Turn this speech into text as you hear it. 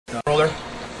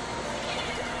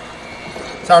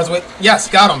Tower's weak. Yes,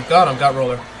 got him. Got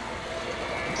roller.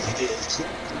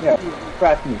 Yeah,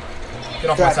 crash me. Get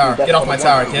off my tower. Get off my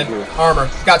tower, kid. Armor.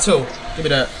 Got 2. Give me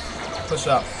that. Push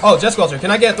up. Oh, Jet Squelcher.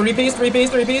 Can I get 3-piece?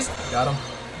 3-piece? 3-piece? Got him.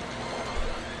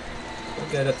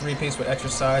 We'll get a 3-piece with extra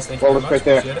size. Thank you very much.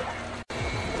 Appreciate it.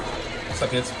 What's up,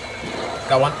 kids?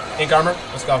 Got 1. Ink armor.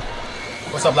 Let's go.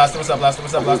 What's up, Blaster? What's up, Blaster?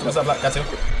 What's up, Blaster? What's up, Blaster? Got 2.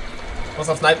 What's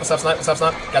up, Snipe? What's up, Snipe? What's up,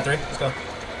 Snipe? Got 3. Let's go.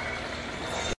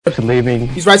 Leaving.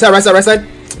 He's right side, right side, right side.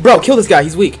 Bro, kill this guy.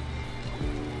 He's weak.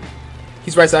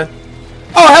 He's right side.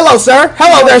 Oh, hello, sir.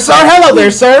 Hello there, sir. Hello there,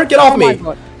 sir. Get off me.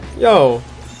 Yo.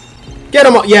 Get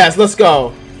him. Yes, let's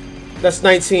go. That's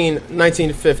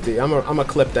 1950. I'm gonna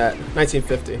clip that.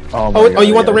 1950. Oh,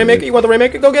 you want the Rainmaker? You want the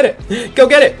Rainmaker? Go get it. Go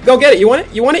get it. Go get it. You want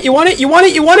it? You want it? You want it? You want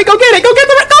it? You want it? Go get it. Go get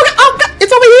the. Go get. Oh, God.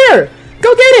 It's over here.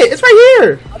 Go get it. It's right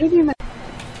here. How did you?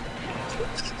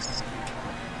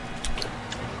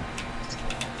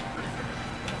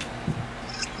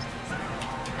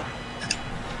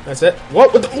 That's it.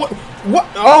 What? What?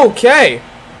 Okay.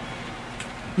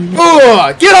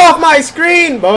 Ugh, get off my screen, boy.